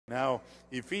Now,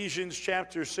 Ephesians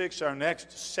chapter 6, our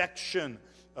next section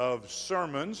of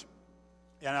sermons.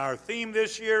 And our theme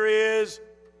this year is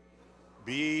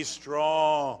Be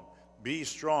Strong. Be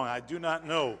strong. I do not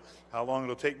know how long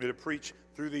it'll take me to preach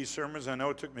through these sermons. I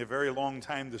know it took me a very long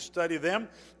time to study them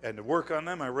and to work on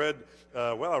them. I read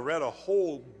a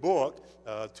whole book,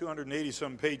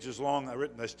 280-some pages long.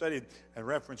 I studied and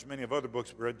referenced many of other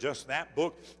books, but read just that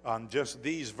book on just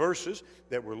these verses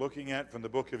that we're looking at from the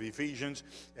book of Ephesians.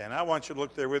 And I want you to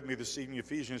look there with me this evening,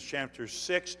 Ephesians chapter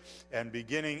 6, and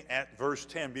beginning at verse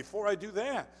 10. Before I do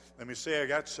that, let me say I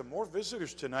got some more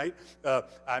visitors tonight.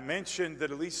 I mentioned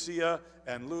that Alicia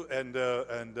and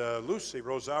Lucy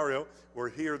Rosario were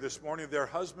here this morning. Their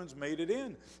husbands made it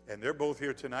in, and they're both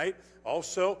here tonight.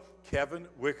 Also, Kevin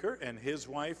Wicker and his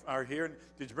wife are here.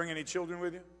 Did you bring any children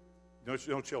with you? No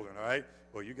children, all right?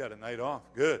 Well, you got a night off.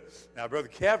 Good. Now, Brother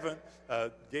Kevin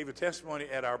gave a testimony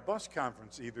at our bus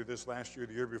conference either this last year or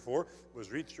the year before.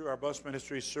 Was reached through our bus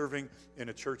ministry, serving in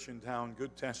a church in town.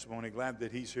 Good testimony. Glad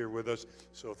that he's here with us.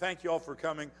 So thank you all for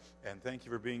coming, and thank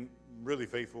you for being really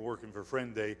faithful working for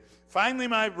Friend Day. Finally,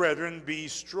 my brethren, be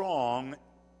strong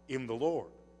in the Lord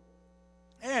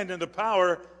and in the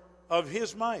power of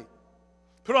his might.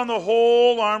 Put on the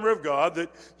whole armor of God,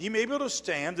 that ye may be able to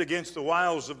stand against the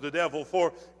wiles of the devil.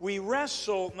 For we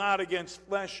wrestle not against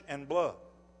flesh and blood,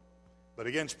 but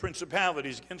against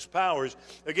principalities, against powers,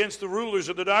 against the rulers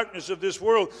of the darkness of this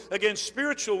world, against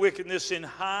spiritual wickedness in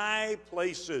high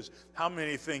places. How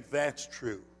many think that's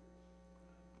true?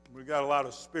 We've got a lot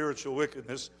of spiritual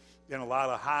wickedness in a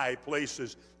lot of high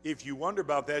places. If you wonder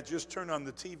about that, just turn on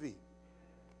the TV.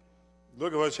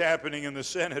 Look at what's happening in the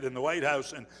Senate and the White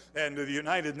House and the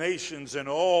United Nations and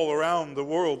all around the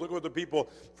world. Look at what the people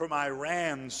from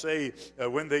Iran say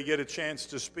when they get a chance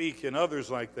to speak, and others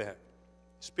like that.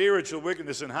 Spiritual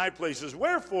wickedness in high places.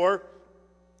 Wherefore,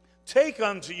 take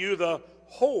unto you the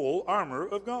whole armor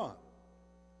of God.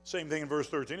 Same thing in verse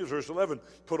 13 as verse 11.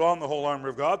 Put on the whole armor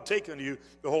of God. Take unto you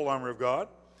the whole armor of God,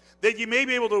 that ye may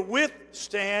be able to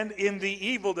withstand in the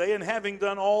evil day, and having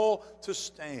done all to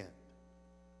stand.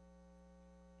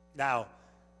 Now,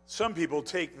 some people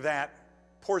take that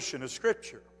portion of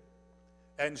Scripture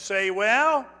and say,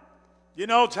 well, you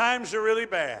know, times are really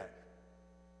bad.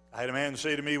 I had a man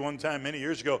say to me one time many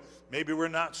years ago, maybe we're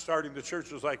not starting the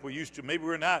churches like we used to. Maybe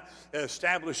we're not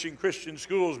establishing Christian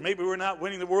schools. Maybe we're not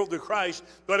winning the world to Christ.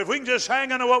 But if we can just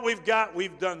hang on to what we've got,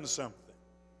 we've done something.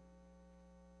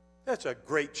 That's a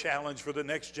great challenge for the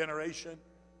next generation.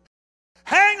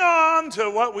 Hang on to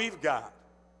what we've got.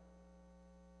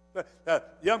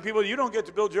 Young people, you don't get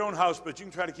to build your own house, but you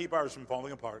can try to keep ours from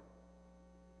falling apart.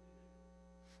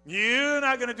 You're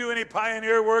not going to do any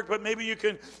pioneer work, but maybe you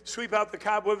can sweep out the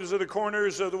cobwebs of the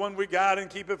corners of the one we got and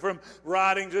keep it from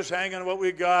rotting, just hang on to what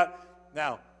we got.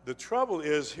 Now, the trouble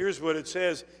is, here's what it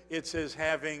says. It says,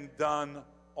 having done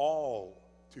all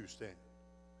to stand.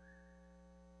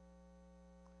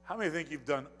 How many think you've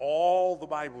done all the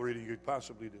Bible reading you could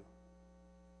possibly do?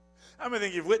 How many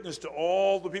think you've witnessed to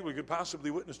all the people you could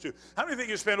possibly witness to? How many think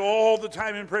you spent all the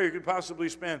time in prayer you could possibly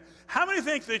spend? How many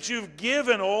think that you've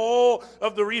given all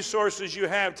of the resources you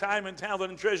have, time and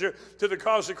talent and treasure, to the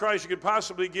cause of Christ you could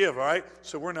possibly give, all right?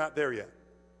 So we're not there yet.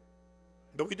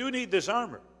 But we do need this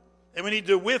armor. And we need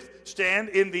to withstand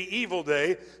in the evil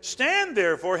day. Stand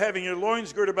therefore, having your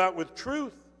loins girt about with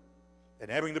truth, and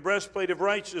having the breastplate of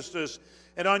righteousness,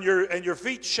 and on your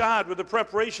feet shod with the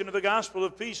preparation of the gospel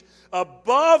of peace.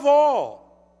 Above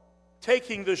all,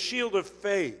 taking the shield of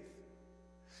faith,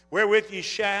 wherewith ye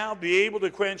shall be able to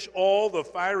quench all the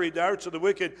fiery darts of the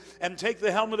wicked, and take the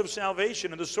helmet of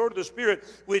salvation and the sword of the Spirit,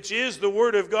 which is the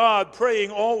word of God, praying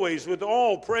always with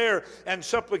all prayer and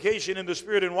supplication in the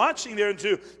Spirit, and watching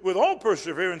thereunto with all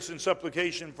perseverance and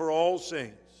supplication for all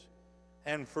saints.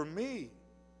 And for me,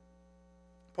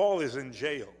 Paul is in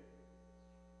jail.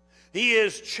 He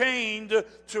is chained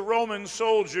to Roman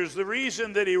soldiers. The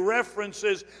reason that he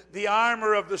references the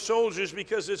armor of the soldiers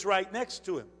because it's right next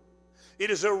to him.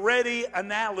 It is a ready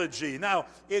analogy. Now,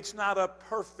 it's not a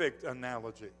perfect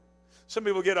analogy. Some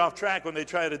people get off track when they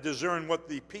try to discern what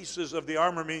the pieces of the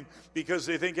armor mean because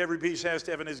they think every piece has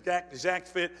to have an exact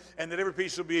fit and that every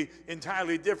piece will be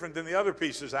entirely different than the other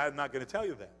pieces. I'm not going to tell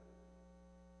you that.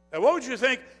 Now, what would you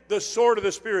think the sword of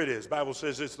the Spirit is? The Bible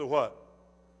says it's the what?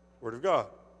 Word of God.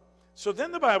 So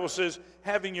then the Bible says,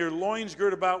 having your loins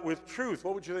girt about with truth.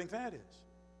 What would you think that is?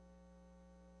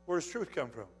 Where does truth come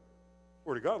from?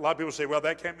 Word of God. A lot of people say, well,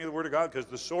 that can't mean the Word of God because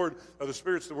the sword of the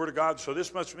Spirit's the Word of God, so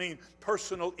this must mean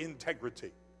personal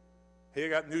integrity. Hey, I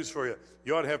got news for you.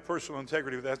 You ought to have personal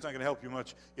integrity, but that's not going to help you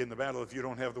much in the battle if you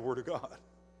don't have the Word of God.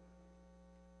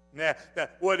 Now,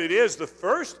 what it is, the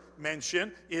first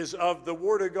mention is of the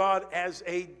Word of God as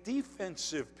a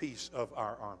defensive piece of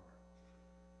our armor.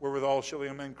 Wherewithal shall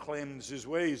a man cleanse his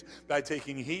ways, by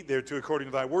taking heed thereto according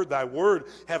to thy word. Thy word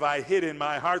have I hid in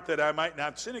my heart, that I might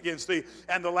not sin against thee.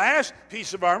 And the last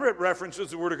piece of armor, it references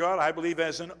the Word of God, I believe,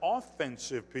 as an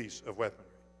offensive piece of weaponry.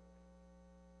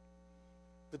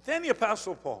 But then the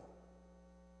Apostle Paul,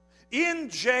 in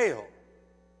jail,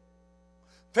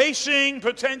 facing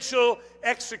potential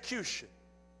execution,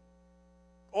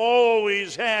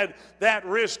 always had that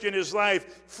risk in his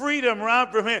life, freedom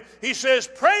robbed from him. He says,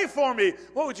 pray for me.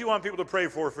 What would you want people to pray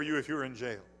for you if you were in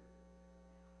jail?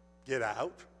 Get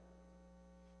out.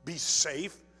 Be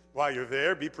safe while you're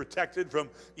there. Be protected from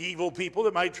evil people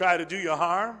that might try to do you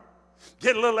harm.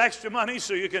 Get a little extra money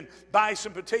so you can buy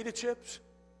some potato chips.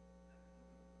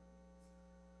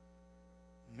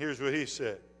 And here's what he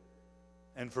said.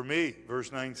 And for me,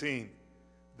 verse 19,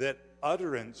 that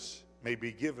utterance may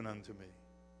be given unto me,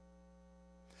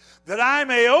 that I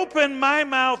may open my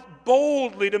mouth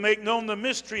boldly to make known the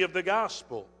mystery of the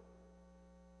gospel,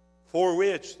 for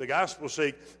which, the gospel's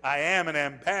sake, I am an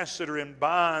ambassador in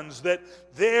bonds, that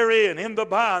therein, in the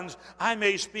bonds, I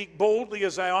may speak boldly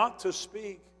as I ought to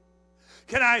speak.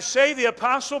 Can I say the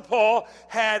Apostle Paul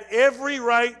had every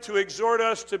right to exhort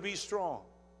us to be strong?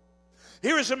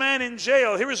 Here is a man in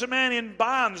jail. Here is a man in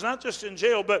bonds, not just in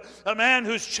jail, but a man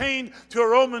who's chained to a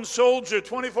Roman soldier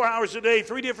 24 hours a day,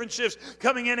 3 different shifts,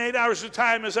 coming in 8 hours at a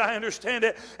time, as I understand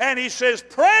it. And he says,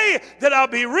 pray that I'll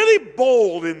be really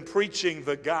bold in preaching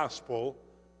the gospel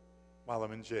while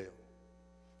I'm in jail.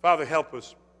 Father, help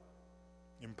us.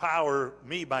 Empower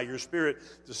me by your Spirit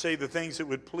to say the things that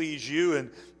would please you,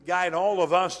 and guide all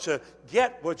of us to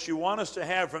get what you want us to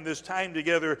have from this time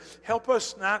together. Help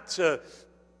us not to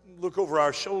look over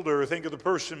our shoulder or think of the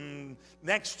person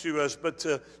next to us, but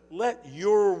to let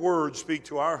your word speak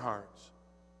to our hearts.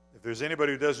 If there's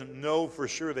anybody who doesn't know for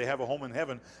sure they have a home in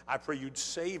heaven, I pray you'd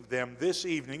save them this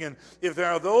evening. And if there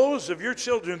are those of your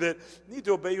children that need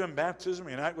to obey you in baptism,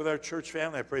 unite with our church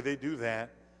family, I pray they do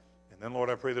that. And then, Lord,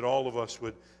 I pray that all of us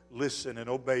would listen and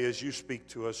obey as you speak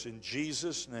to us. In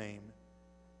Jesus' name,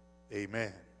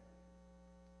 amen.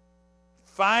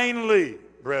 Finally,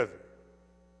 brethren.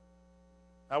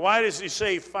 Now, why does he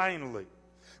say finally?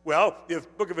 Well, the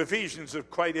book of Ephesians is a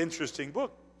quite interesting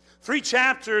book. 3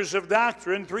 chapters of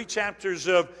doctrine, 3 chapters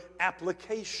of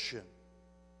application.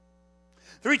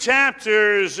 3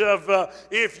 chapters of,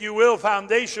 if you will,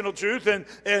 foundational truth,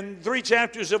 and 3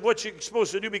 chapters of what you're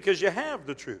supposed to do because you have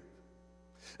the truth.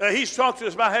 He's talked to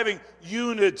us about having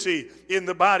unity in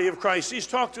the body of Christ. He's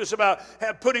talked to us about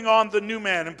putting on the new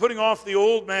man and putting off the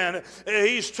old man.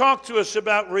 He's talked to us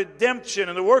about redemption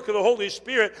and the work of the Holy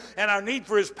Spirit and our need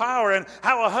for his power, and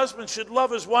how a husband should love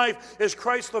his wife as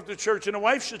Christ loved the church, and a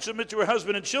wife should submit to her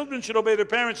husband, and children should obey their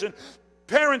parents, and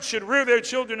parents should rear their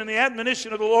children in the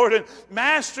admonition of the Lord, and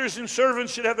masters and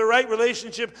servants should have the right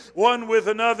relationship one with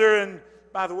another. And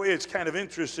by the way, it's kind of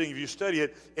interesting if you study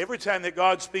it. Every time that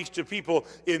God speaks to people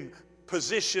in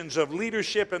positions of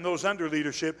leadership and those under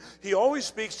leadership, he always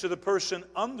speaks to the person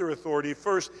under authority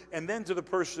first, and then to the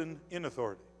person in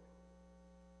authority.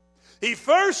 He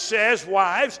first says,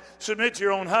 wives, submit to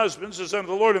your own husbands as unto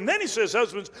the Lord. And then he says,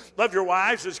 husbands, love your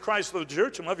wives as Christ loved the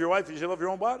church, and love your wife as you love your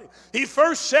own body. He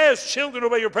first says, children,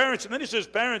 obey your parents. And then he says,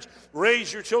 parents,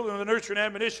 raise your children in the nurture and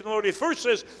admonition of the Lord. He first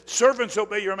says, servants,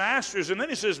 obey your masters. And then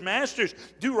he says, masters,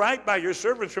 do right by your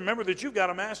servants. Remember that you've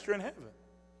got a master in heaven.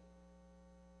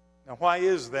 Now, why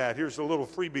is that? Here's a little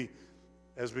freebie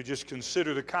as we just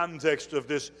consider the context of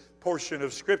this portion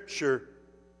of Scripture.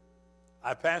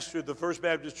 I pastored the First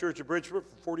Baptist Church of Bridgeport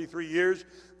for 43 years,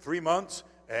 3 months,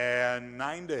 and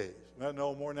 9 days.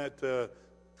 No, more than that,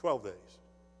 12 days.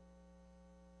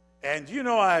 And you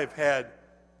know, I've had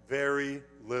very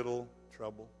little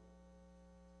trouble.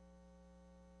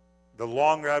 The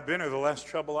longer I've been here, the less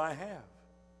trouble I have.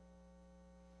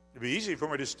 It'd be easy for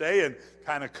me to stay and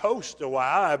kind of coast a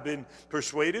while. I've been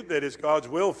persuaded that it's God's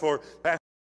will for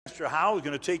Pastor Howell is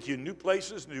going to take you new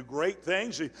places, do great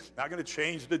things. He's not going to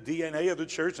change the DNA of the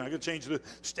church, not going to change the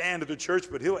stand of the church,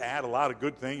 but he'll add a lot of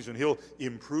good things and he'll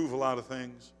improve a lot of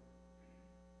things.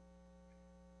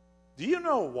 Do you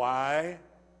know why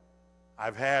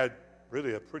I've had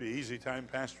really a pretty easy time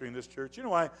pastoring this church? You know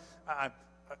why?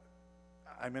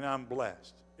 I mean, I'm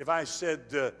blessed. If I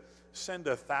said, send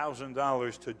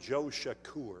 $1,000 to Joe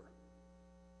Shakur,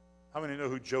 how many know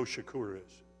who Joe Shakur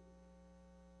is?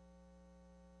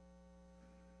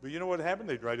 But you know what happened?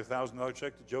 They'd write a $1,000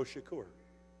 check to Joe Shakur.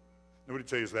 Nobody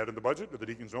tell you, is that in the budget? Do the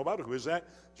deacons know about it? Who is that?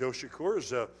 Joe Shakur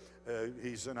is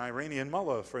he's an Iranian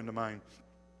mullah, a friend of mine.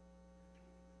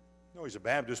 No, he's a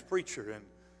Baptist preacher, and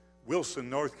Wilson,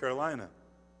 North Carolina.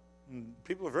 And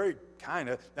people are very kind.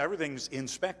 Now, everything's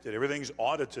inspected. Everything's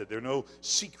audited. There are no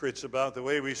secrets about the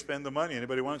way we spend the money.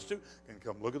 Anybody wants to can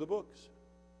come look at the books.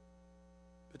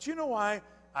 But you know why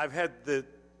I've had the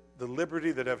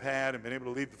liberty that I've had and been able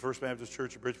to lead the First Baptist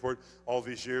Church of Bridgeport all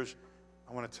these years?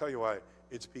 I want to tell you why.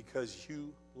 It's because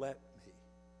you let me.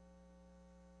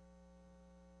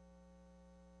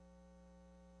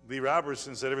 Lee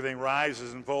Robertson said everything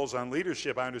rises and falls on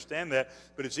leadership. I understand that,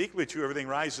 but it's equally true. Everything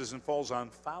rises and falls on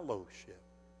fellowship.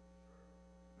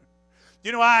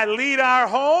 You know why I lead our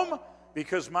home?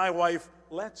 Because my wife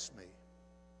lets me.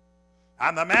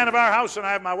 I'm the man of our house, and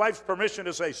I have my wife's permission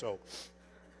to say so.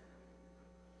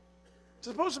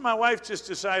 Suppose my wife just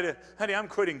decided, honey, I'm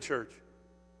quitting church.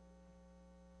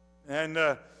 And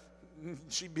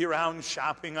she'd be around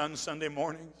shopping on Sunday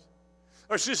mornings.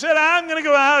 Or she said, I'm going to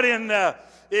go out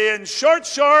in short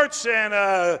shorts and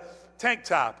a tank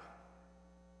top.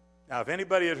 Now, if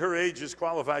anybody at her age is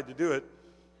qualified to do it,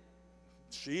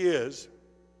 she is.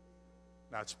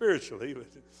 Not spiritually, but...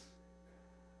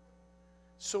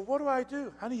 So what do I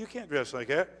do? Honey, you can't dress like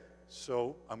that.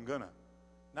 So I'm going to.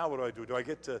 Now what do? Do I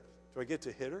get to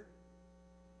hit her?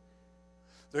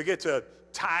 Do I get to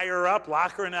tie her up,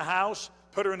 lock her in the house,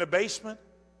 put her in the basement?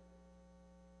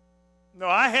 No,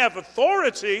 I have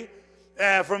authority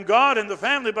from God and the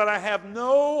family, but I have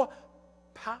no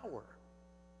power.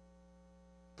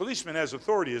 Policeman has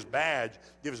authority. His badge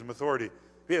gives him authority.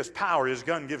 If he has power, his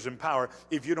gun gives him power.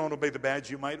 If you don't obey the badge,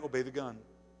 you might obey the gun.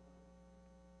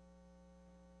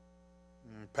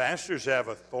 Pastors have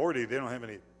authority. They don't have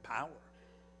any power.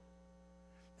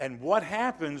 And what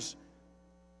happens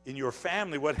in your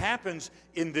family, what happens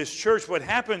in this church, what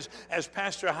happens as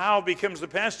Pastor Howe becomes the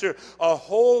pastor, a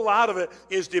whole lot of it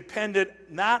is dependent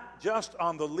not just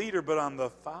on the leader, but on the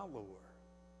follower.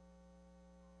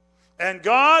 And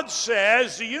God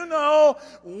says, do you know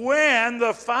when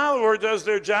the follower does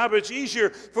their job, it's easier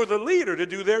for the leader to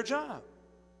do their job?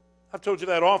 I've told you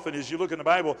that often. As you look in the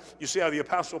Bible, you see how the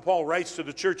Apostle Paul writes to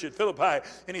the church at Philippi,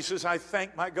 and he says, I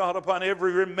thank my God upon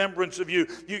every remembrance of you.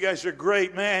 You guys are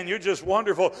great, man. You're just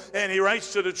wonderful. And he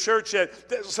writes to the church at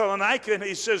Thessalonica, and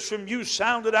he says, from you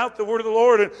sounded out the word of the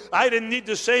Lord, and I didn't need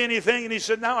to say anything. And he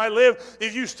said, now I live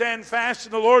if you stand fast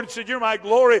in the Lord. He said, you're my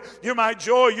glory, you're my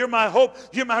joy, you're my hope,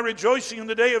 you're my rejoicing in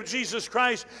the day of Jesus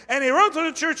Christ. And he wrote to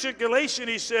the church at Galatia, and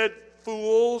he said,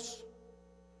 fools.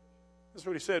 That's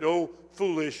what he said, oh,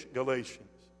 foolish Galatians.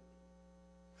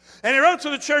 And he wrote to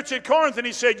the church at Corinth, and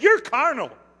he said, you're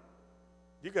carnal.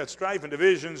 You got strife and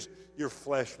divisions. You're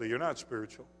fleshly. You're not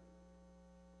spiritual.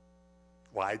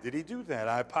 Why did he do that?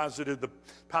 I posited the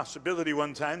possibility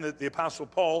one time that the Apostle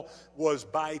Paul was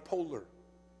bipolar.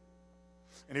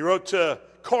 And he wrote to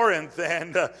Corinth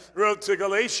and wrote to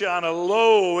Galatia on a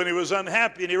low when he was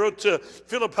unhappy. And he wrote to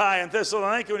Philippi and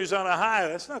Thessalonica when he was on a high.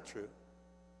 That's not true.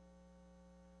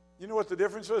 You know what the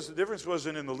difference was? The difference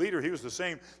wasn't in the leader. He was the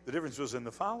same. The difference was in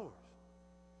the followers.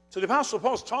 So the Apostle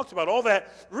Paul's talked about all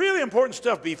that really important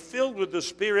stuff. Be filled with the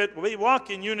Spirit.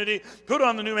 Walk in unity. Put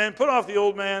on the new man. Put off the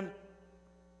old man.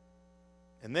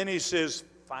 And then he says,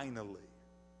 finally.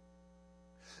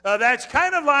 That's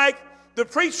kind of like the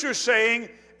preacher saying,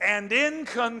 and in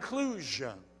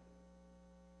conclusion.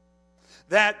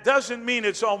 That doesn't mean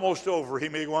it's almost over. He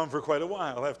may go on for quite a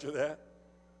while after that.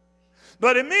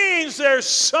 But it means there's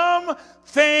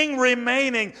something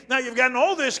remaining. Now, you've gotten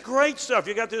all this great stuff.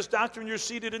 You got this doctrine, you're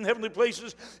seated in heavenly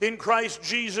places in Christ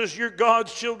Jesus. You're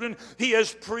God's children. He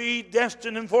has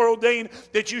predestined and foreordained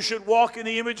that you should walk in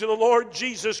the image of the Lord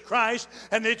Jesus Christ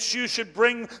and that you should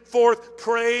bring forth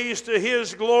praise to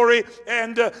His glory.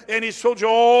 And He's told you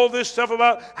all this stuff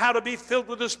about how to be filled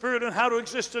with the Spirit and how to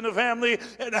exist in a family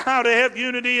and how to have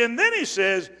unity. And then He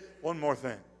says, one more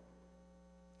thing.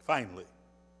 Finally.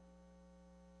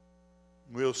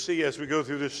 We'll see as we go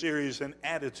through this series an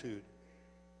attitude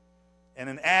and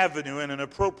an avenue and an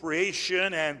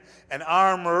appropriation and an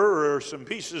armor or some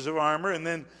pieces of armor. And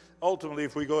then ultimately,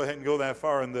 if we go ahead and go that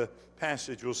far in the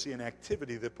passage, we'll see an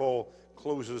activity that Paul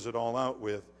closes it all out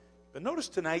with. But notice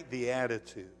tonight the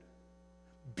attitude.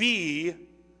 Be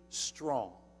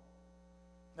strong.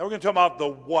 Now we're going to talk about the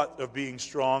what of being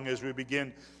strong as we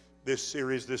begin this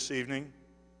series this evening.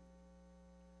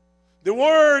 The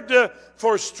word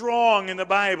for strong in the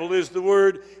Bible is the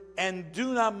word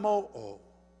endunamo.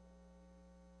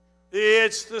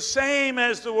 It's the same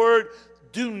as the word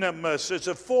dunamis. It's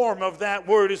a form of that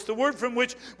word. It's the word from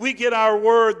which we get our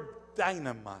word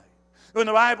dynamite. When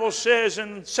the Bible says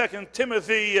in 2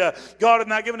 Timothy, God has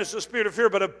not given us a spirit of fear,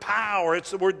 but of power.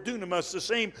 It's the word dunamis, the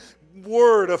same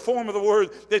word, a form of the word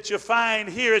that you find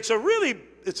here. It's a really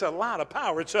it's a lot of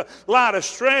power. It's a lot of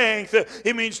strength.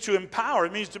 It means to empower.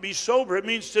 It means to be sober. It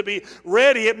means to be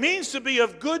ready. It means to be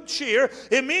of good cheer.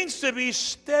 It means to be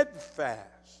steadfast.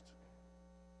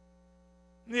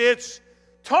 It's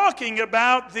talking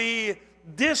about the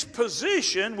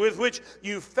disposition with which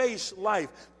you face life.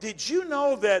 Did you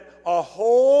know that a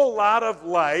whole lot of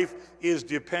life is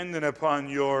dependent upon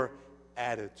your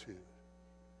attitude?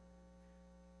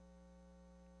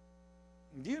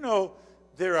 Do you know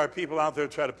there are people out there who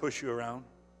try to push you around?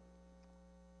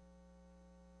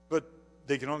 But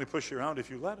they can only push you around if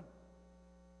you let them.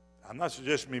 I'm not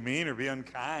suggesting be mean or be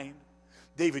unkind.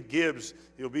 David Gibbs,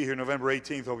 he'll be here November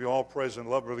 18th. He'll be all present.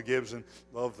 Love Brother Gibbs and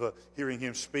love hearing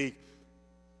him speak.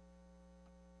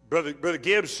 Brother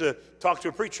Gibbs talked to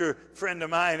a preacher friend of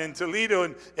mine in Toledo,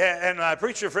 and my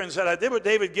preacher friend said, I did what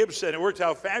David Gibbs said. It worked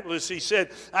out fabulous. He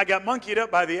said, I got monkeyed up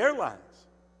by the airlines.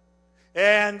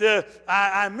 And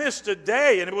I missed a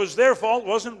day, and it was their fault. It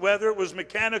wasn't weather. It was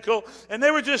mechanical. And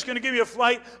they were just going to give you a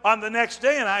flight on the next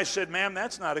day. And I said, ma'am,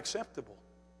 that's not acceptable.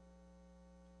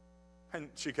 And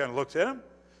she kind of looked at him.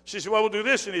 She said, well, we'll do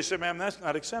this. And he said, ma'am, that's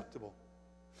not acceptable.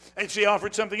 And she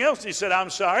offered something else. And he said, I'm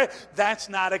sorry, that's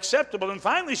not acceptable. And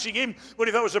finally, she gave him what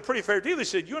he thought was a pretty fair deal. He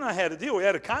said, you and I had a deal. We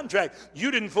had a contract. You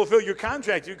didn't fulfill your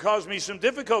contract. You caused me some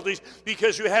difficulties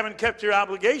because you haven't kept your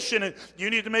obligation, and you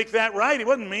need to make that right. He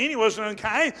wasn't mean. He wasn't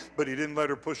unkind, but he didn't let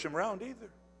her push him around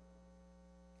either.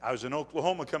 I was in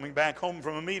Oklahoma coming back home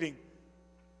from a meeting.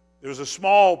 There was a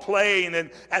small plane,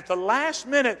 and at the last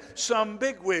minute, some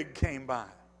bigwig came by.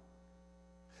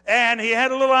 And he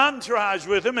had a little entourage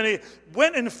with him, and he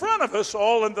went in front of us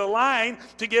all in the line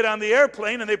to get on the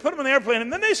airplane, and they put him on the airplane,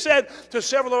 and then they said to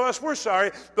several of us, we're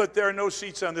sorry, but there are no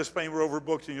seats on this plane. We're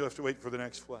overbooked, and you'll have to wait for the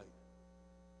next flight.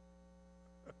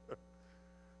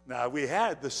 Now, we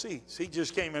had the seats. He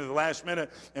just came in at the last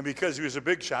minute, and because he was a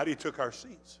big shot, he took our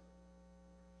seats.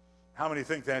 How many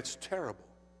think that's terrible?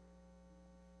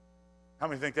 How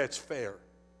many think that's fair?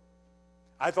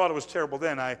 I thought it was terrible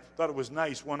then. I thought it was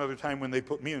nice one other time when they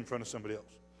put me in front of somebody else.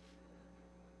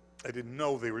 I didn't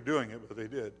know they were doing it, but they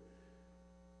did.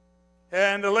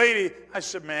 And the lady, I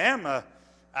said, ma'am,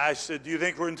 I said, do you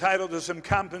think we're entitled to some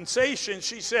compensation?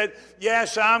 She said,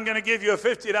 yes, I'm going to give you a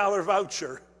 $50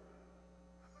 voucher.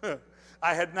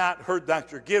 I had not heard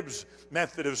Dr. Gibbs'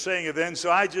 method of saying it then,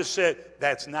 so I just said,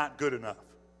 that's not good enough.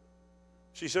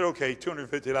 She said, okay,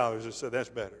 $250. I said, that's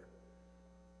better.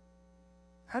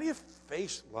 How do you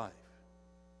face life?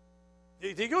 Do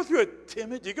you go through it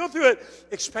timid? Do you go through it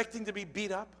expecting to be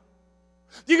beat up?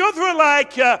 Do you go through it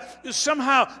like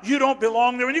somehow you don't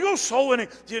belong there? When you go soul winning,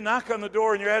 do you knock on the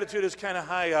door and your attitude is kind of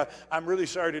high? I'm really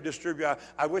sorry to disturb you.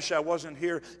 I wish I wasn't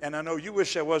here, and I know you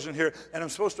wish I wasn't here, and I'm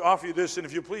supposed to offer you this, and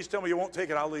if you please tell me you won't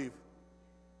take it, I'll leave.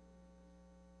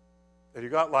 And you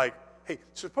got like, hey,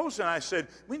 supposing I said,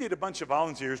 we need a bunch of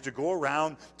volunteers to go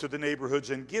around to the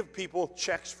neighborhoods and give people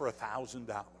checks for $1,000.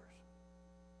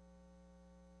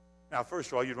 Now,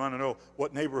 first of all, you'd want to know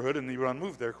what neighborhood, and you'd want to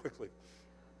move there quickly.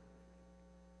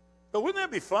 But wouldn't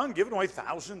that be fun, giving away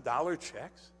 $1,000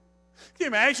 checks? Can you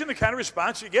imagine the kind of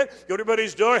response you get? Go to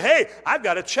everybody's door, hey, I've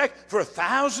got a check for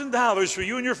 $1,000 for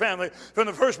you and your family from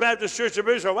the First Baptist Church of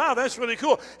Bridgeport. Wow, that's really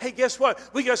cool. Hey, guess what?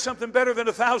 We got something better than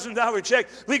a $1,000 check.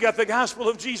 We got the gospel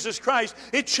of Jesus Christ.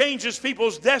 It changes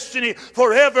people's destiny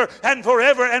forever and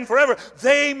forever and forever.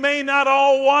 They may not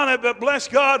all want it, but bless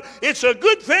God, it's a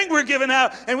good thing we're giving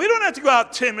out. And we don't have to go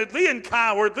out timidly and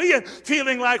cowardly and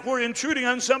feeling like we're intruding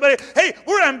on somebody. Hey,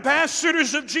 we're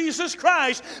ambassadors of Jesus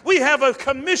Christ. We have a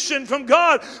commission from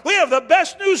God. We have the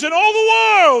best news in all the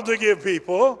world to give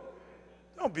people.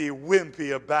 Don't be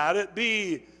wimpy about it.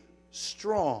 Be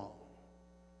strong.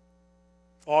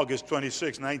 August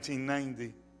 26,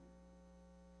 1990.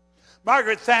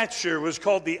 Margaret Thatcher was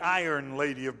called the Iron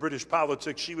Lady of British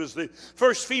politics. She was the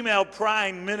first female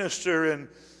prime minister,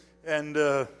 and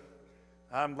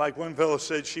like one fellow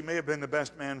said, she may have been the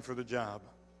best man for the job.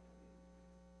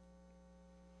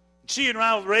 She and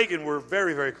Ronald Reagan were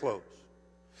very, very close.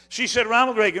 She said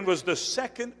Ronald Reagan was the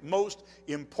second most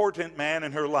important man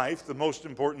in her life, the most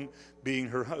important being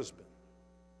her husband.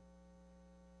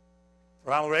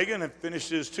 Ronald Reagan had finished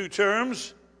his 2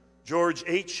 terms. George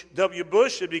H.W.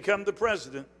 Bush had become the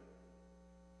president.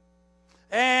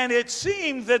 And it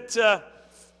seemed that,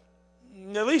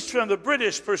 at least from the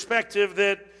British perspective,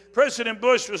 that President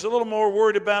Bush was a little more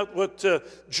worried about what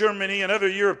Germany and other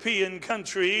European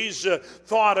countries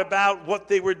thought about what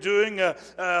they were doing.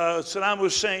 Saddam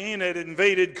Hussein had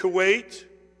invaded Kuwait.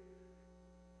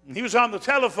 And he was on the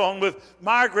telephone with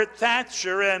Margaret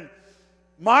Thatcher, and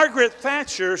Margaret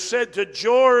Thatcher said to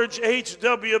George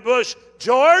H.W. Bush,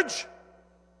 George,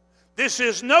 this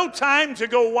is no time to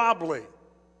go wobbly.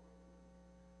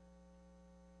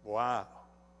 Wow.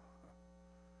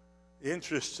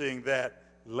 Interesting that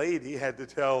lady had to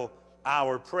tell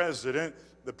our president,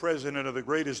 the president of the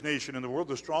greatest nation in the world,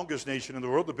 the strongest nation in the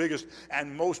world, the biggest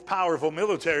and most powerful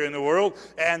military in the world,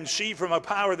 and she, from a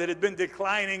power that had been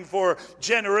declining for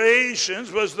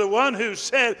generations, was the one who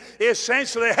said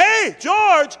essentially, hey,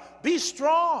 George, be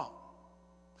strong.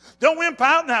 Don't wimp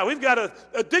out now. We've got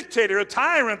a dictator, a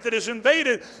tyrant that has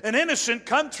invaded an innocent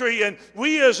country, and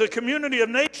we as a community of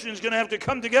nations are going to have to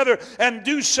come together and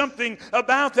do something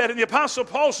about that. And the Apostle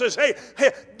Paul says, hey,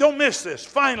 don't miss this.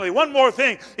 Finally, one more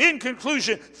thing. In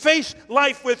conclusion, face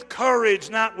life with courage,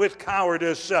 not with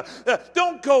cowardice.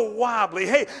 Don't go wobbly.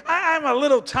 Hey, I'm a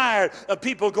little tired of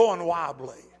people going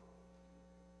wobbly.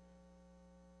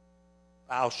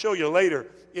 I'll show you later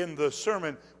in the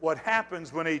sermon what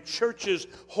happens when a church's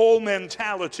whole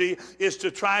mentality is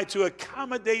to try to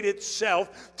accommodate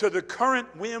itself to the current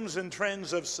whims and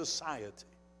trends of society.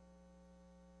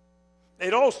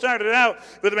 It all started out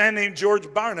with a man named George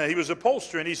Barna. He was a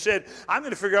pollster, and he said, I'm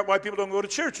going to figure out why people don't go to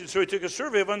church. And so he took a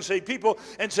survey of unsaved people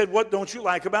and said, what don't you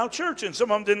like about church? And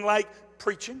some of them didn't like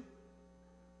preaching.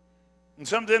 And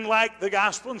some didn't like the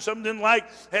gospel, and some didn't like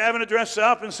having to dress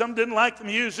up, and some didn't like the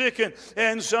music,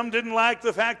 and some didn't like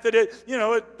the fact that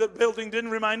the building didn't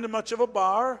remind them much of a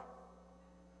bar.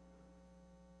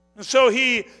 And so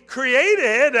he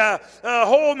created a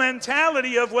whole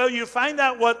mentality of, well, you find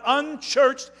out what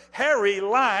unchurched Harry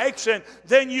likes, and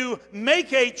then you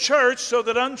make a church so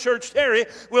that unchurched Harry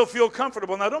will feel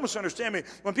comfortable. Now, don't misunderstand me.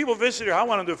 When people visit here, I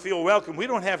want them to feel welcome. We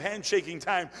don't have handshaking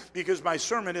time because my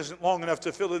sermon isn't long enough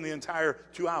to fill in the entire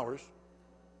 2 hours.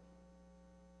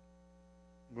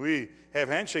 We have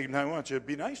handshaking time. I want you to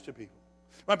be nice to people.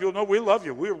 I want people to know we love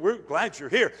you. We're glad you're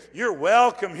here. You're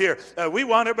welcome here. We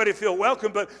want everybody to feel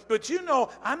welcome. But you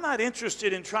know, I'm not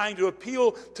interested in trying to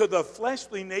appeal to the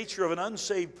fleshly nature of an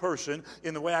unsaved person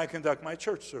in the way I conduct my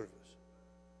church service.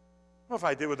 Well, if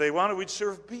I did what they wanted, we'd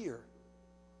serve beer.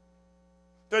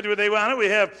 If I did what they wanted, we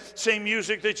have same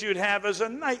music that you'd have as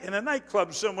in a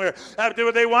nightclub somewhere. If I did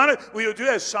what they wanted, we would do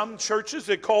as some churches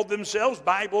that called themselves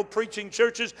Bible preaching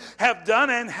churches have done,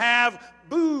 and have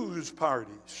booze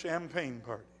parties, champagne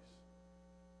parties.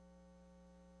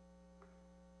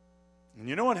 And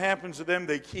you know what happens to them?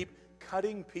 They keep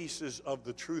cutting pieces of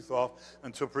the truth off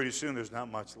until pretty soon there's not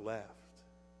much left.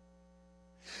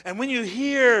 And when you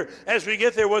hear, as we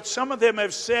get there, what some of them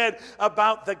have said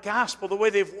about the gospel, the way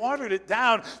they've watered it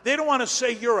down, they don't want to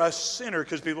say you're a sinner,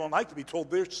 because people don't like to be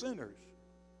told they're sinners.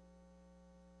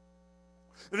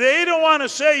 They don't want to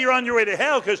say you're on your way to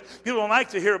hell, because people don't like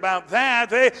to hear about that.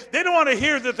 They don't want to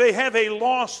hear that they have a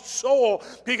lost soul,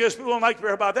 because people don't like to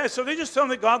hear about that. So they just tell them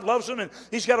that God loves them and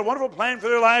He's got a wonderful plan for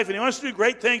their life and He wants to do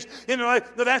great things in their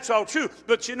life. Now, that's all true.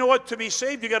 But you know what? To be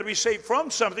saved, you've got to be saved from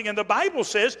something. And the Bible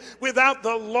says, without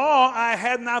the law, I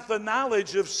had not the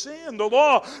knowledge of sin. The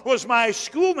law was my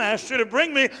schoolmaster to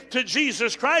bring me to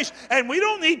Jesus Christ. And we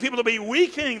don't need people to be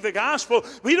weakening the gospel.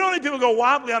 We don't need people to go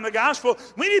wobbly on the gospel.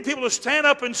 We need people to stand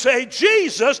up and say,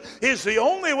 Jesus is the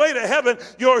only way to heaven.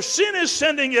 Your sin is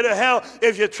sending you to hell.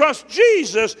 If you trust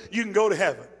Jesus, you can go to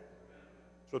heaven.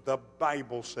 That's what the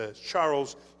Bible says.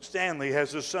 Charles Stanley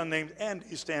has a son named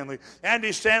Andy Stanley.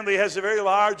 Andy Stanley has a very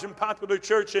large and popular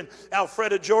church in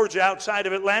Alpharetta, Georgia, outside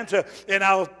of Atlanta. And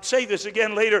I'll say this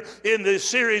again later in this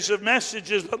series of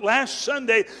messages. But last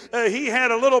Sunday, he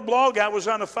had a little blog out. Was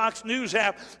on a Fox News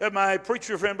app. My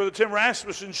preacher friend, Brother Tim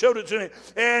Rasmussen, showed it to me.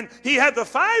 And he had the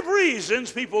 5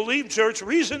 reasons people leave church.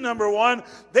 Reason number 1,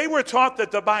 they were taught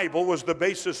that the Bible was the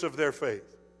basis of their faith.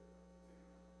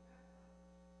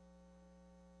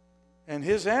 And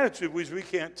his attitude was, we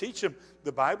can't teach them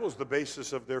the Bible is the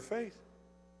basis of their faith.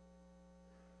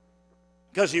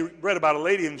 Because he read about a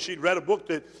lady, and she'd read a book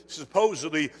that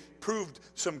supposedly proved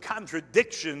some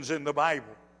contradictions in the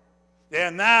Bible.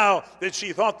 And now that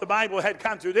she thought the Bible had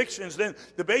contradictions, then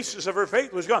the basis of her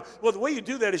faith was gone. Well, the way you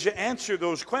do that is you answer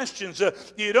those questions.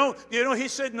 He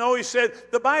said, no, he said,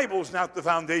 the Bible's not the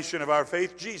foundation of our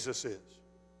faith, Jesus is.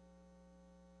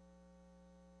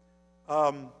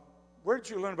 Where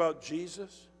did you learn about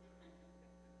Jesus?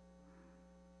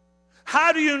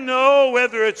 How do you know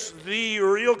whether it's the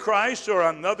real Christ or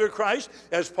another Christ,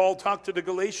 as Paul talked to the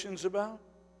Galatians about?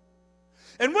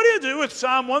 And what do you do with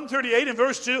Psalm 138 and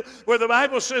verse 2, where the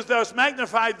Bible says, thou hast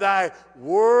magnified thy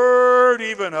word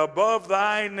even above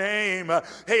thy name?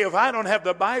 Hey, if I don't have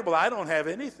the Bible, I don't have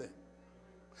anything.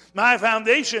 My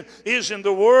foundation is in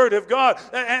the Word of God.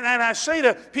 And I say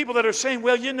to people that are saying,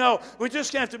 well, we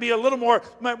just have to be a little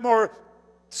more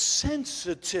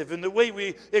sensitive in the way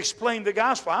we explain the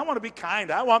gospel. I want to be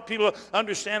kind. I want people to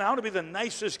understand. I want to be the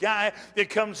nicest guy that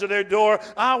comes to their door.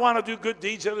 I want to do good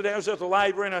deeds. The other day I was at the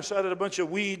library and I saw that a bunch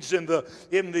of weeds in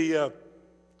the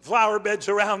flower beds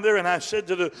around there, and I said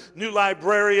to the new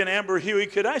librarian, Amber Huey,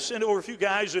 could I send over a few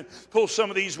guys and pull some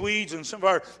of these weeds? And some of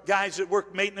our guys that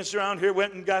work maintenance around here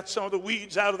went and got some of the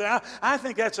weeds out of there. I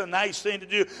think that's a nice thing to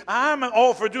do. I'm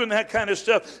all for doing that kind of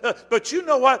stuff. But you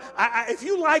know what? If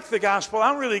you like the gospel,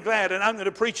 I'm really glad, and I'm going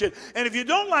to preach it. And if you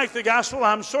don't like the gospel,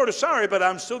 I'm sort of sorry, but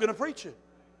I'm still going to preach it.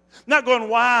 Not going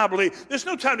wobbly. There's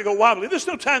no time to go wobbly. There's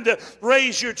no time to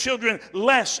raise your children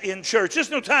less in church.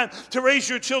 There's no time to raise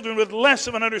your children with less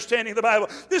of an understanding of the Bible.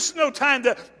 This is no time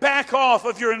to back off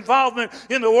of your involvement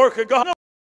in the work of God.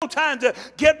 No time to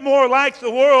get more like the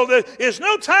world. There's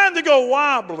no time to go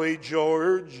wobbly,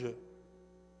 George.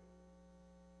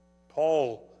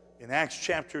 Paul, in Acts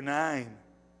chapter 9,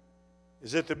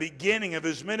 is at the beginning of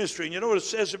his ministry. And you know what it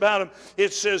says about him?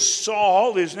 It says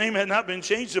Saul, his name had not been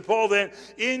changed to Paul then,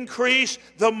 increased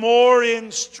the more in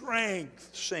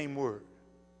strength. Same word.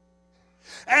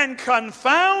 And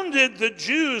confounded the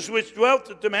Jews which dwelt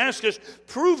at Damascus,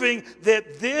 proving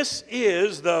that this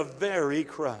is the very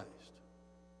Christ.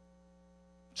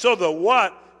 So the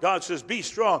what? God says, be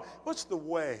strong. What's the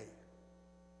way?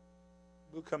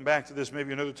 We'll come back to this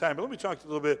maybe another time, but let me talk to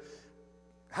you a little bit.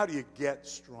 How do you get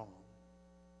strong?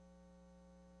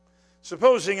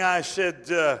 Supposing I said,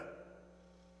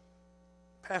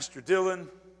 Pastor Dillon,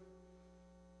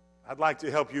 I'd like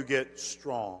to help you get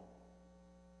strong.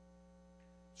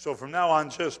 So from now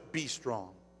on, just be strong.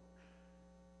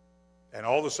 And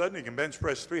all of a sudden, he can bench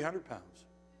press 300 pounds.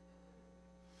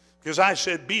 Because I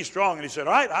said, be strong. And he said,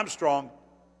 all right, I'm strong.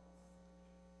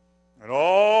 And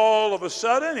all of a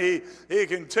sudden, he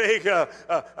can take a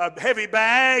heavy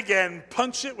bag and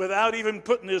punch it without even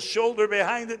putting his shoulder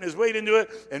behind it and his weight into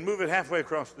it and move it halfway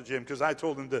across the gym because I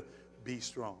told him to be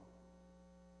strong.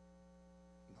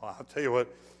 Well, I'll tell you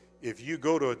what, if you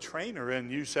go to a trainer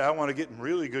and you say, I want to get in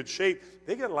really good shape,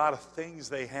 they got a lot of things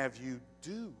they have you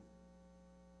do.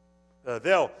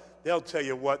 They'll tell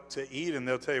you what to eat, and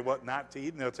they'll tell you what not to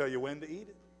eat, and they'll tell you when to eat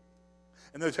it.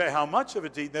 And they'll tell you how much of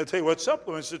it to eat. They'll tell you what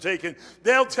supplements to take. And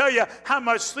they'll tell you how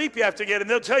much sleep you have to get. And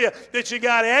they'll tell you that you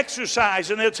got to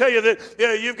exercise. And they'll tell you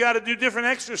that you've got to do different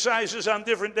exercises on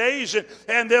different days.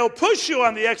 And they'll push you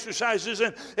on the exercises.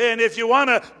 And if you want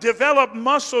to develop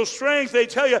muscle strength, they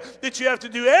tell you that you have to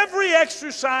do every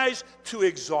exercise to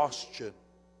exhaustion.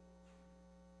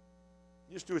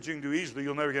 Just do what you can do easily.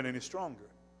 You'll never get any stronger.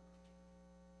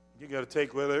 You got to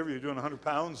take whatever. You're doing 100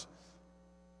 pounds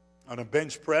on a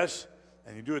bench press.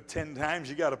 And you do it 10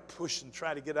 times, you got to push and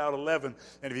try to get out 11.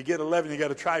 And if you get 11, you got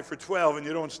to try for 12, and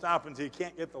you don't stop until you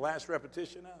can't get the last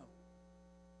repetition out.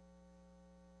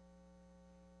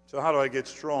 So how do I get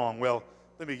strong? Well,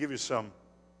 let me give you some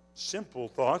simple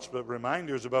thoughts, but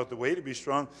reminders about the way to be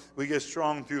strong. We get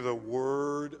strong through the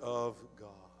Word of God.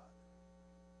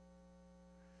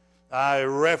 I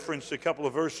referenced a couple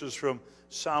of verses from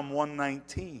Psalm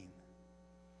 119.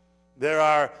 There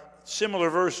are similar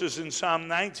verses in Psalm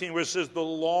 19 where it says, the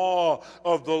law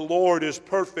of the Lord is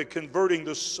perfect, converting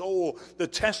the soul. The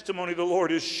testimony of the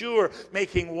Lord is sure,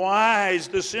 making wise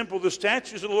the simple. The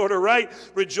statutes of the Lord are right,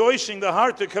 rejoicing the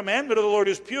heart. The commandment of the Lord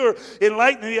is pure,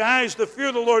 enlightening the eyes. The fear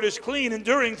of the Lord is clean,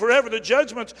 enduring forever. The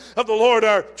judgments of the Lord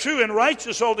are true and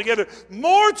righteous altogether.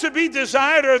 More to be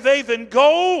desired are they than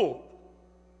gold,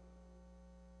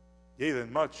 yea,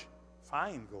 than much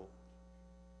fine gold.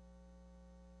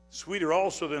 Sweeter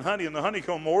also than honey and the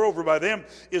honeycomb. Moreover, by them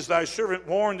is thy servant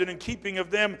warned, and in keeping of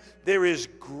them there is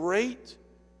great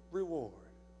reward.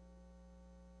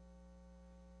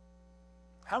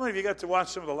 How many of you got to watch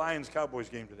some of the Lions-Cowboys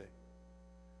game today?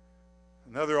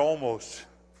 Another almost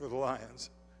for the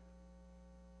Lions.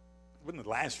 Wouldn't the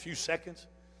last few seconds,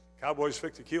 Cowboys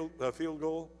picked a field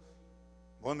goal,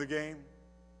 won the game?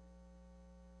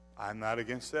 I'm not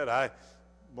against that. I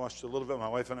watched a little bit. My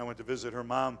wife and I went to visit her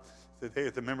mom today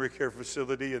at the memory care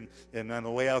facility, and on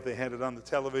the way out they had it on the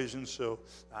television, so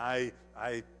I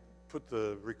put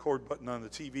the record button on the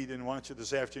TV, didn't watch it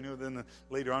this afternoon. Then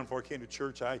later on, before I came to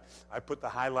church, I put the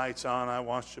highlights on. I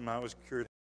watched them. I was curious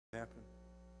what happened.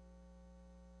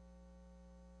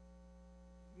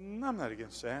 I'm not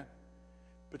against that.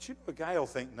 But you know, a guy will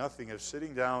think nothing of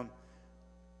sitting down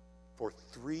for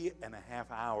 3.5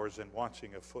 hours and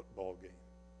watching a football game.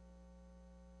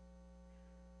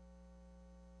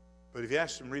 But if you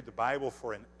asked him to read the Bible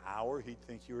for an hour, he'd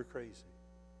think you were crazy.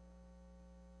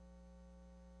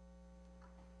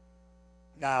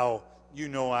 Now, you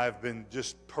know I've been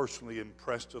just personally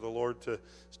impressed with the Lord to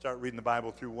start reading the Bible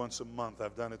through once a month.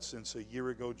 I've done it since a year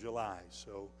ago, July.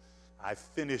 So I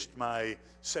finished my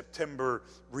September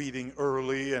reading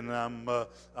early, and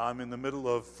I'm in the middle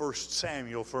of 1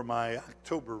 Samuel for my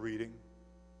October reading.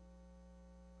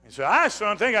 And so I just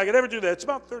don't think I could ever do that. It's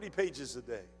about 30 pages a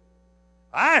day.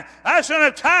 I just don't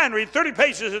have time to read 30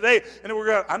 pages a day. And we're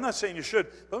going. I'm not saying you should,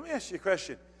 but let me ask you a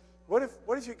question. What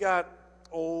if you got,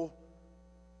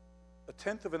 a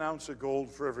tenth of an ounce of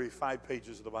gold for every 5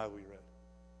 pages of the Bible you read?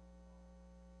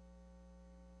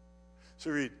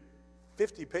 So you read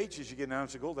 50 pages, you get an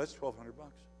ounce of gold. That's $1,200.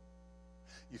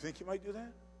 You think you might do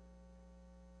that?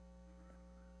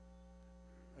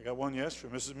 I got one yes from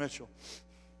Mrs. Mitchell.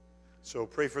 So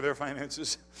pray for their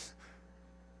finances.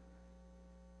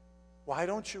 Why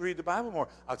don't you read the Bible more?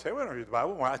 I'll tell you why I don't read the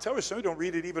Bible more. I'll tell you some of you don't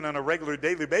read it even on a regular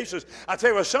daily basis. I'll tell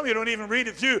you what, some of you don't even read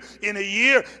it through in a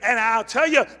year. And I'll tell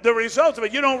you the result of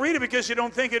it. You don't read it because you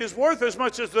don't think it is worth as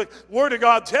much as the Word of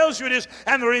God tells you it is.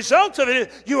 And the result of it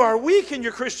is you are weak in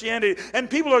your Christianity. And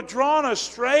people are drawn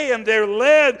astray and they're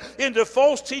led into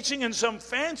false teaching. And some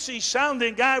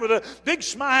fancy-sounding guy with a big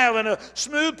smile and a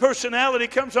smooth personality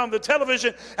comes on the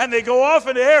television and they go off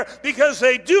in the air because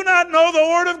they do not know the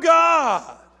Word of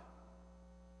God.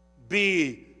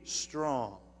 Be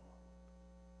strong.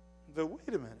 But wait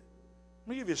a minute. Let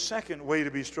me give you a second way to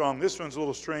be strong. This one's a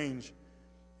little strange.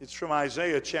 It's from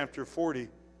Isaiah chapter 40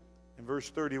 and verse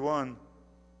 31. And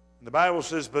the Bible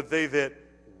says, "But they that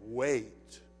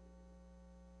wait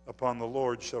upon the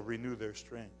Lord shall renew their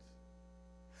strength.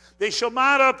 They shall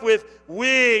mount up with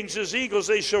wings as eagles.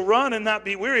 They shall run and not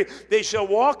be weary. They shall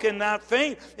walk and not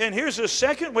faint." And here's the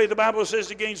second way the Bible says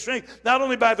to gain strength, not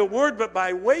only by the word, but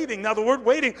by waiting. Now, the word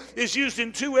waiting is used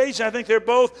in 2 ways. I think they're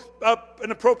both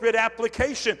an appropriate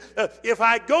application. If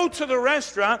I go to the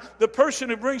restaurant, the person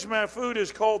who brings my food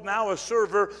is called now a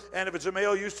server, and if it's a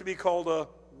male, used to be called a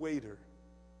waiter.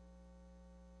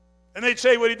 And they'd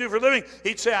say, "What do you do for a living?"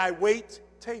 He'd say, "I wait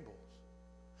tables."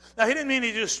 Now, he didn't mean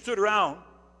he just stood around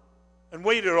and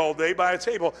waited all day by a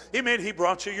table. He meant he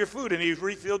brought you your food and he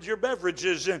refilled your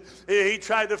beverages, and he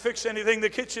tried to fix anything the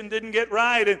kitchen didn't get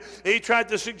right, and he tried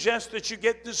to suggest that you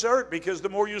get dessert because the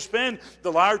more you spend,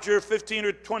 the larger 15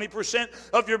 or 20%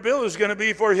 of your bill is going to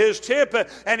be for his tip,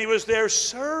 and he was there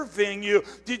serving you.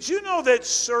 Did you know that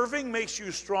serving makes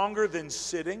you stronger than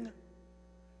sitting?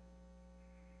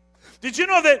 Did you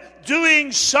know that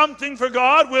doing something for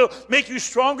God will make you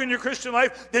stronger in your Christian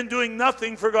life than doing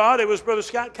nothing for God? It was Brother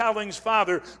Scott Cowling's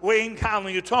father, Wayne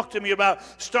Cowling, who talked to me about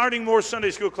starting more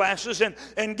Sunday school classes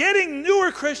and getting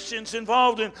newer Christians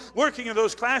involved in working in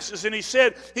those classes. And he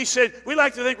said, "We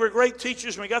like to think we're great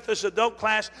teachers when we got this adult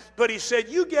class," but he said,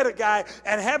 "You get a guy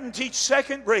and have him teach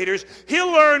second graders,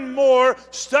 he'll learn more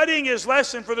studying his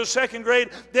lesson for the second grade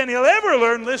than he'll ever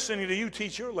learn listening to you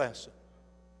teach your lesson."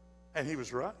 And he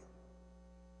was right.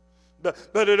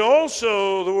 But it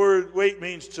also, the word wait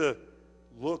means to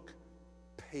look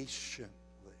patiently.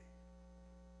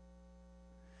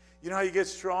 You know how you get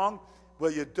strong? Well,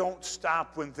 you don't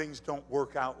stop when things don't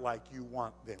work out like you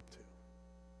want them to.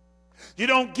 You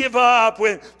don't give up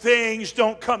when things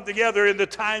don't come together in the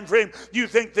time frame you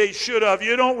think they should have.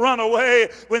 You don't run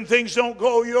away when things don't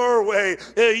go your way.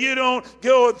 You don't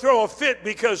go and throw a fit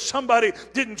because somebody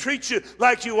didn't treat you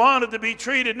like you wanted to be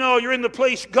treated. No, you're in the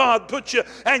place God put you,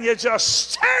 and you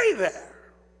just stay there.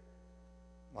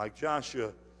 Like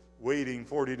Joshua waiting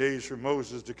 40 days for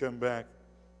Moses to come back.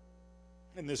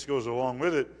 And this goes along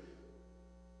with it.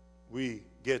 We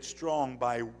get strong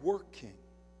by working.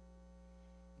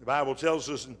 The Bible tells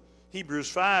us in Hebrews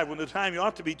 5, when the time you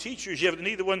ought to be teachers, you have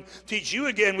need that one teach you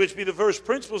again, which be the first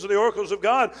principles of the oracles of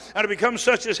God, and to become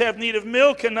such as have need of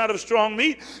milk and not of strong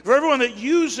meat. For everyone that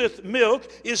useth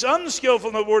milk is unskillful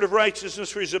in the word of righteousness,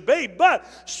 for he is a babe. But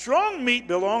strong meat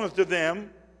belongeth to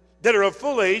them that are of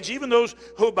full age, even those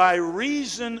who by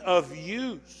reason of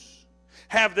use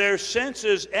have their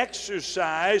senses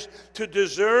exercised to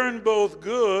discern both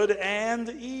good and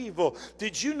evil.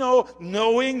 Did you know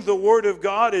knowing the Word of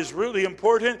God is really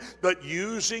important, but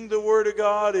using the Word of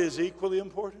God is equally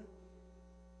important?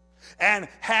 And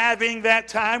having that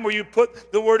time where you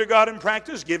put the Word of God in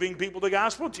practice, giving people the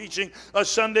gospel, teaching a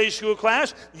Sunday school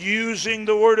class, using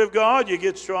the Word of God, you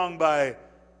get strong by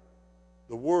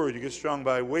the Word, you get strong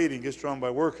by waiting, you get strong by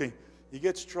working. You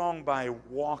get strong by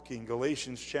walking.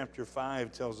 Galatians chapter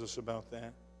 5 tells us about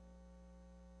that.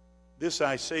 "This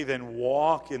I say then,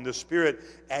 walk in the Spirit,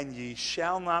 and ye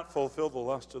shall not fulfill the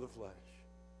lust of the flesh."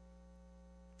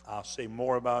 I'll say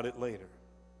more about it later.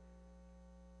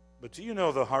 But do you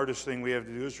know the hardest thing we have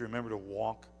to do is remember to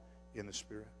walk in the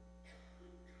Spirit?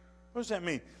 What does that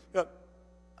mean?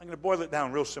 I'm going to boil it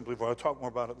down real simply for you. I'll talk more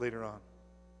about it later on.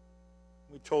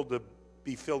 We're told to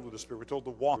be filled with the Spirit. We're told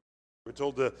to walk. We're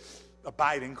told to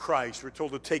abide in Christ. We're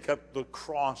told to take up the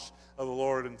cross of the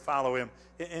Lord and follow Him.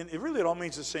 And it all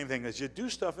means the same thing. As you do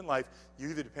stuff in life,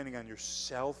 you're either depending on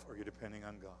yourself or you're depending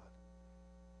on God.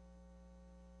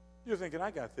 You're thinking, I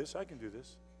got this. I can do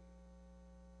this.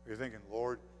 Or you're thinking,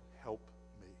 Lord, help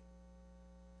me.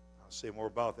 I'll say more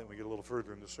about that when we get a little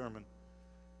further in the sermon.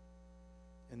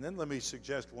 And then let me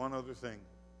suggest one other thing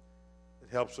that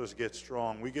helps us get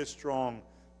strong. We get strong,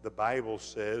 the Bible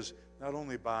says, not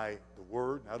only by the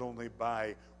Word, not only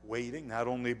by waiting, not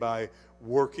only by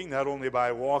working, not only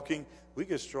by walking. We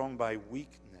get strong by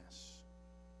weakness.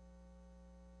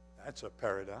 That's a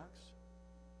paradox.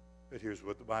 But here's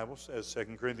what the Bible says,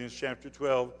 2 Corinthians chapter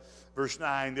 12, verse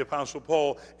 9. The Apostle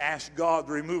Paul asked God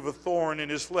to remove a thorn in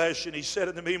his flesh, and he said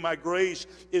unto me, my grace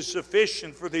is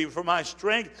sufficient for thee, for my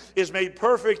strength is made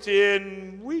perfect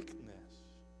in weakness.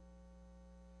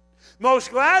 Most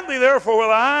gladly, therefore,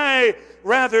 will I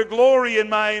rather glory in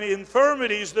my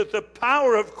infirmities, that the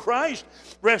power of Christ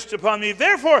rest upon me.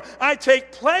 Therefore, I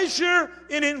take pleasure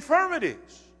in infirmities,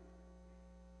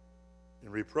 in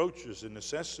reproaches, and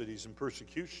necessities, and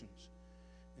persecutions,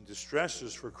 and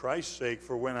distresses for Christ's sake.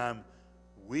 For when I'm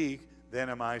weak, then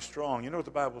am I strong. You know what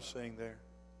the Bible's saying there?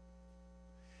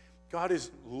 God is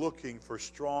looking for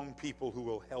strong people who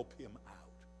will help Him out.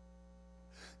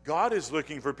 God is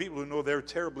looking for people who know they're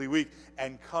terribly weak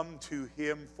and come to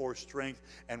Him for strength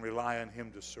and rely on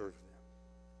Him to serve them.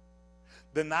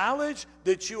 The knowledge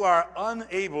that you are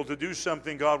unable to do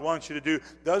something God wants you to do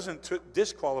doesn't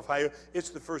disqualify you. It's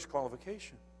the first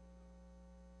qualification.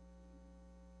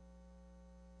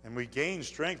 And we gain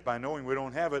strength by knowing we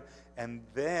don't have it, and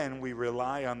then we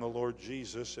rely on the Lord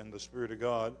Jesus and the Spirit of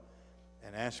God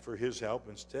and ask for His help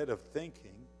instead of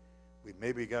thinking we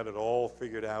maybe got it all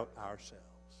figured out ourselves.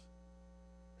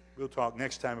 We'll talk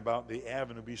next time about the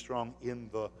avenue to be strong in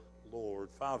the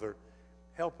Lord. Father,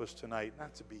 help us tonight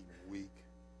not to be weak,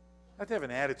 not to have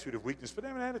an attitude of weakness, but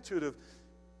have an attitude of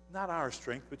not our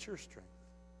strength, but your strength.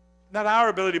 Not our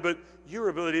ability, but your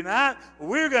ability. Not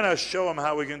we're going to show them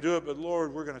how we can do it, but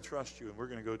Lord, we're going to trust you, and we're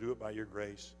going to go do it by your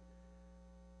grace.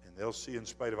 And they'll see in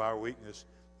spite of our weakness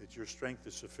that your strength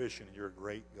is sufficient and you're a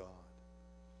great God.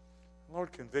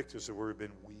 Lord, convict us that we've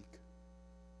been weak.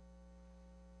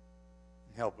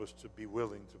 And help us to be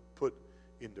willing to put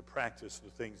into practice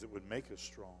the things that would make us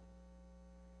strong.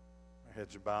 Our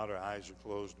heads are bowed, our eyes are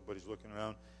closed, nobody's looking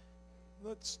around.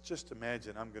 Let's just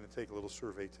imagine I'm going to take a little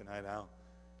survey tonight. I'll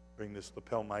bring this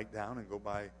lapel mic down and go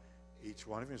by each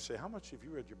one of you and say, how much have you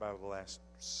read your Bible the last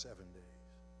 7 days?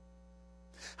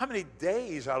 How many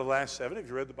days out of the last 7 have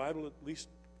you read the Bible at least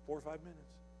 4 or 5 minutes?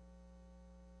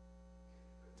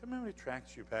 Tell me how many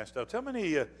tracts you passed out. Tell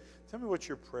me what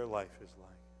your prayer life is like.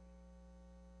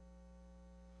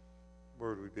 Where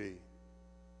would we be?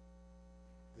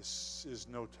 This is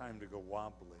no time to go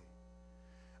wobbly.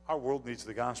 Our world needs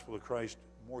the gospel of Christ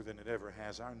more than it ever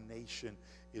has. Our nation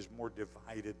is more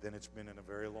divided than it's been in a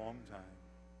very long time.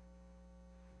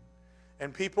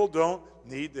 And people don't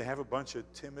need to have a bunch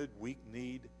of timid,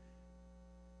 weak-kneed,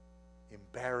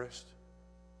 embarrassed,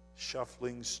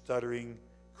 shuffling, stuttering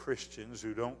Christians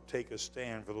who don't take a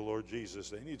stand for the Lord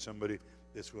Jesus. They need somebody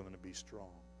that's willing to be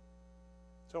strong.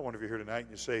 So I wonder if you're here tonight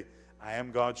and you say, I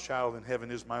am God's child and heaven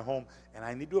is my home, and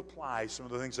I need to apply some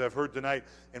of the things I've heard tonight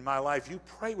in my life. You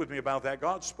pray with me about that.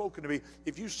 God's spoken to me.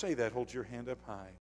 If you say that, hold your hand up high.